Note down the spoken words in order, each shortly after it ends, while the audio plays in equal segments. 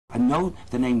I know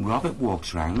the name Robert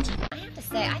walks round. I have to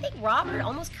say, I think Robert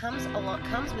almost comes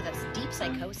with a deep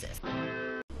psychosis.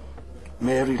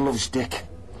 Mary loves Dick.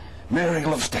 Mary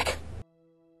loves Dick.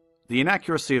 The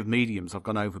inaccuracy of mediums I've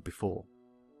gone over before.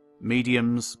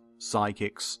 Mediums,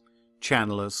 psychics,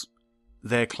 channelers,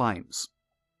 their claims.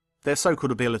 Their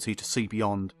so-called ability to see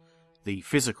beyond the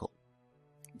physical,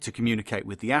 to communicate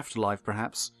with the afterlife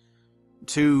perhaps,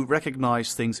 to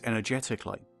recognise things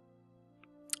energetically.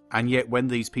 And yet when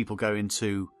these people go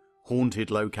into haunted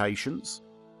locations,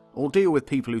 or deal with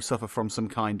people who suffer from some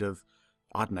kind of,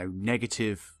 I don't know,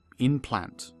 negative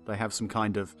implant, they have some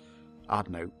kind of, I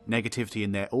don't know, negativity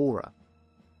in their aura,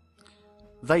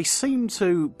 they seem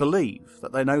to believe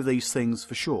that they know these things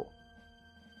for sure.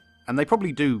 And they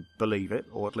probably do believe it,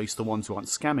 or at least the ones who aren't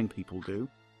scamming people do.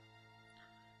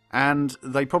 And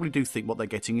they probably do think what they're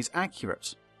getting is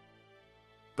accurate.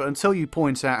 But until you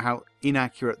point out how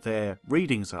inaccurate their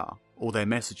readings are, or their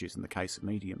messages in the case of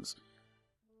mediums,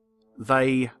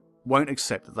 they won't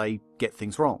accept that they get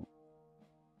things wrong.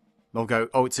 They'll go,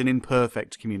 oh, it's an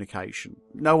imperfect communication.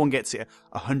 No one gets it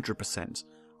 100%.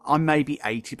 I'm maybe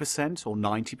 80% or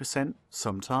 90%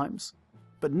 sometimes,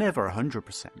 but never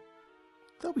 100%.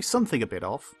 There'll be something a bit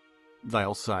off,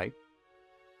 they'll say.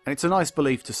 And it's a nice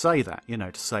belief to say that, you know,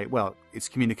 to say, well, it's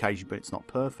communication, but it's not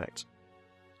perfect.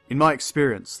 In my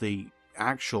experience, the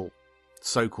actual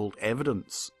so-called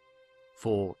evidence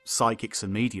for psychics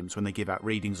and mediums when they give out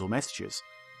readings or messages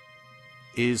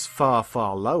is far,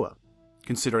 far lower,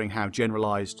 considering how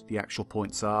generalised the actual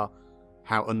points are,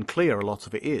 how unclear a lot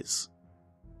of it is.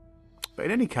 But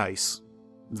in any case,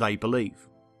 they believe.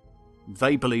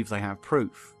 They believe they have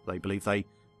proof. They believe they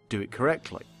do it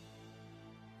correctly,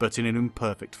 but in an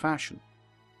imperfect fashion.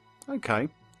 Okay,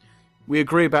 we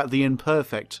agree about the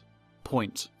imperfect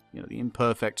point, you know, the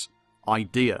imperfect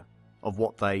idea of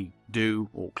what they do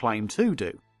or claim to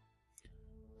do.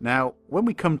 Now, when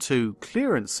we come to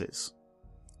clearances,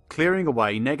 clearing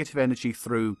away negative energy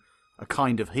through a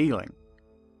kind of healing,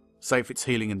 say if it's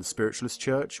healing in the spiritualist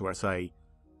church, or say,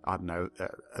 I don't know,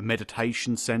 a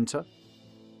meditation centre,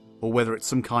 or whether it's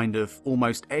some kind of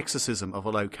almost exorcism of a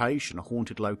location, a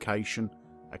haunted location,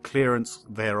 a clearance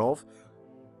thereof,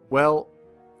 well,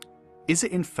 is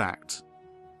it in fact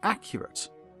accurate?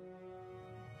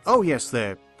 Oh yes,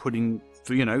 they're putting,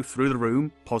 you know, through the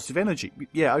room positive energy.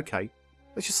 Yeah, okay.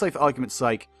 Let's just say for argument's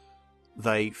sake,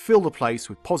 they fill the place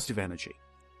with positive energy.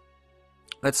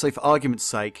 Let's say for argument's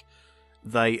sake,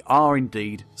 they are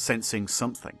indeed sensing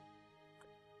something.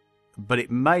 But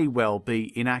it may well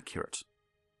be inaccurate.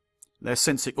 They're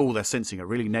sensing a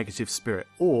really negative spirit,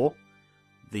 or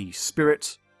the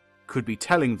spirit could be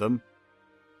telling them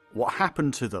what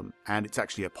happened to them, and it's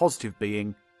actually a positive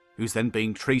being who's then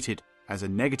being treated as a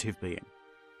negative being.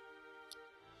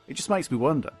 It just makes me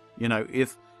wonder, you know,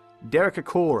 if Derek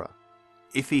Akora,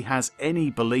 if he has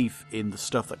any belief in the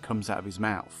stuff that comes out of his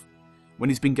mouth, when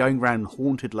he's been going around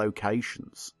haunted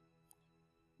locations,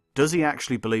 does he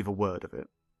actually believe a word of it?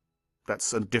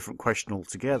 That's a different question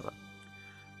altogether.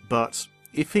 But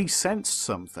if he sensed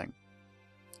something,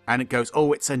 and it goes,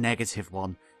 oh, it's a negative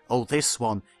one, oh, this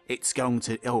one, it's going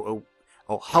to, oh,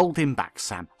 hold him back,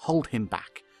 Sam, hold him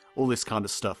back, all this kind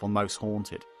of stuff on Most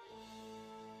Haunted.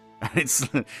 And it's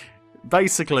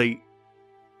basically,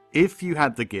 if you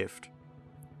had the gift,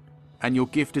 and your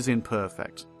gift is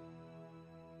imperfect,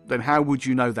 then how would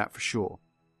you know that for sure?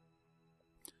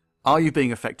 Are you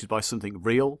being affected by something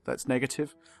real that's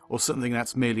negative, or something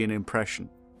that's merely an impression?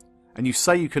 And you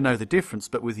say you can know the difference,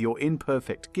 but with your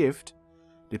imperfect gift,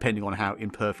 depending on how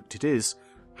imperfect it is,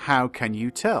 how can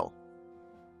you tell?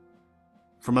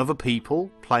 From other people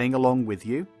playing along with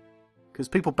you? Because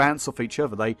people bounce off each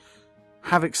other. They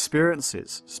have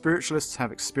experiences. Spiritualists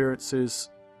have experiences,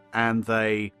 and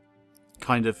they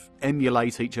kind of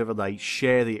emulate each other. They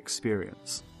share the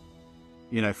experience,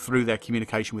 you know, through their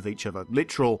communication with each other.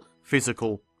 Literal,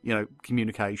 physical, you know,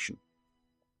 communication.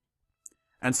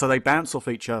 And so they bounce off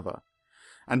each other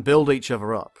and build each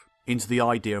other up into the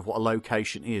idea of what a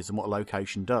location is and what a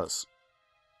location does.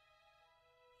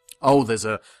 Oh, there's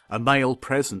a male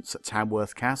presence at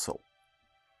Tamworth Castle,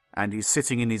 and he's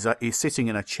sitting in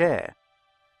a chair.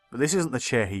 But this isn't the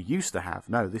chair he used to have.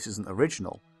 No, this isn't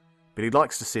original. But he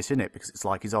likes to sit in it because it's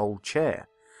like his old chair.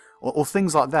 Or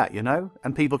things like that, you know?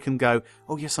 And people can go,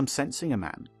 oh yes, I'm sensing a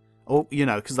man. Or, you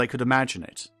know, because they could imagine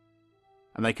it.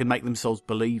 And they can make themselves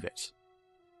believe it.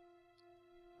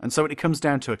 And so when it comes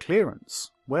down to a clearance,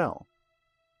 well,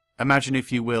 imagine,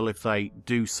 if you will, if they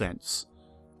do sense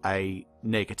a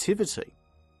negativity.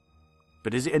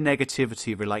 But is it a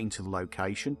negativity relating to the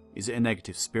location? Is it a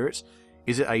negative spirit?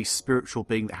 Is it a spiritual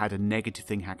being that had a negative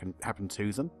thing happen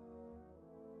to them?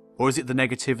 Or is it the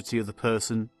negativity of the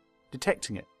person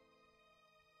detecting it?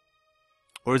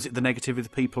 Or is it the negativity of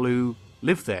the people who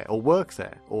live there or work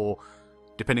there, or,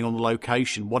 depending on the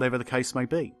location, whatever the case may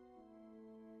be?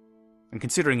 And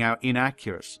considering how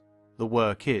inaccurate the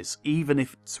work is, even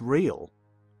if it's real,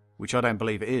 which I don't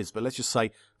believe it is, but let's just say,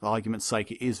 for argument's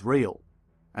sake, it is real,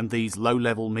 and these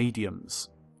low-level mediums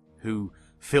who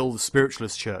fill the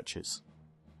spiritualist churches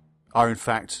are in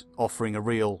fact offering a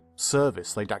real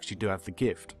service. They actually do have the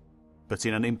gift, but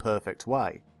in an imperfect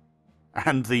way.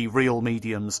 And the real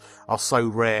mediums are so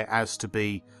rare as to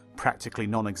be practically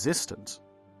non-existent.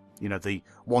 You know, the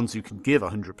ones who can give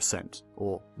 100%,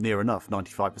 or near enough,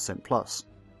 95% plus.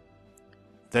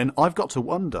 Then I've got to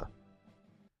wonder,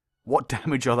 what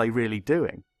damage are they really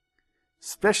doing?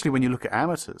 Especially when you look at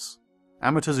amateurs.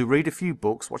 Amateurs who read a few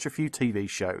books, watch a few TV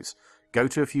shows, go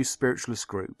to a few spiritualist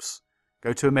groups,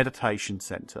 go to a meditation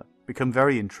centre, become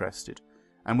very interested,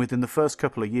 and within the first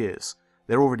couple of years,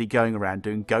 they're already going around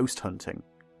doing ghost hunting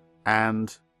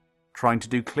and trying to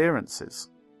do clearances.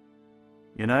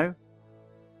 You know?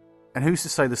 And who's to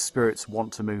say the spirits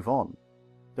want to move on?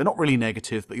 They're not really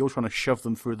negative, but you're trying to shove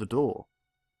them through the door.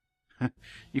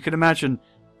 You can imagine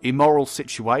immoral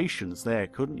situations there,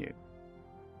 couldn't you?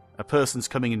 A person's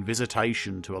coming in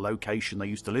visitation to a location they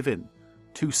used to live in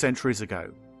 2 centuries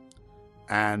ago,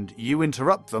 and you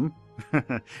interrupt them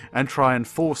and try and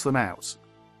force them out.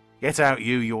 Get out,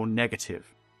 you're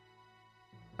negative.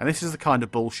 And this is the kind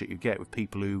of bullshit you get with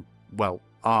people who, well,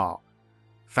 are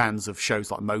fans of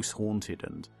shows like Most Haunted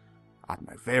and, I don't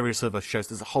know, various other shows.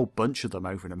 There's a whole bunch of them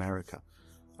over in America.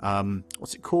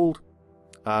 What's it called?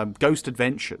 Ghost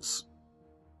Adventures.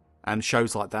 And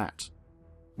shows like that.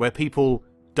 Where people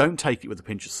don't take it with a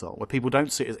pinch of salt. Where people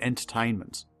don't see it as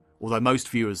entertainment. Although most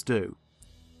viewers do.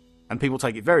 And people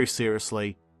take it very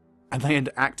seriously. And they end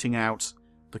up acting out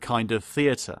the kind of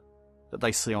theatre that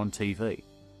they see on TV.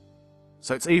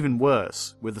 So it's even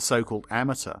worse with the so-called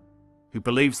amateur who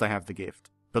believes they have the gift,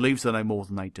 believes they know more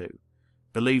than they do,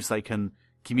 believes they can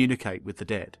communicate with the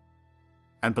dead,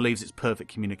 and believes it's perfect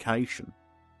communication.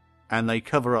 And they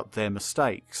cover up their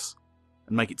mistakes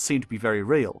and make it seem to be very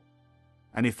real.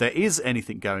 And if there is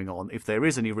anything going on, if there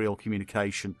is any real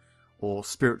communication or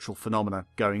spiritual phenomena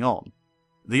going on,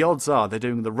 the odds are they're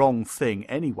doing the wrong thing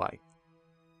anyway.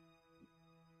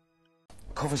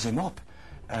 Covers him up.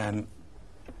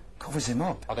 Covers him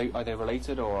up. Are they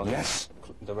related, or are Yes.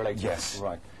 They're related? Yes.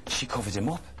 Right. She covered him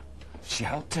up. She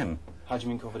helped him. How do you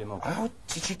mean covered him up? How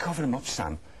did she cover him up,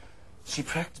 Sam? She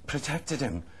protected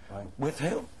him. Right. With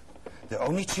who? The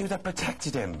only two that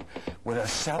protected him were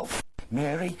herself,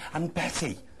 Mary, and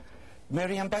Betty.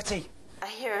 Mary and Betty. I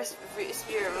hear a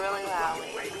spirit really loudly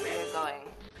where you're going.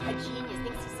 A genius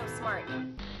thinks he's so smart.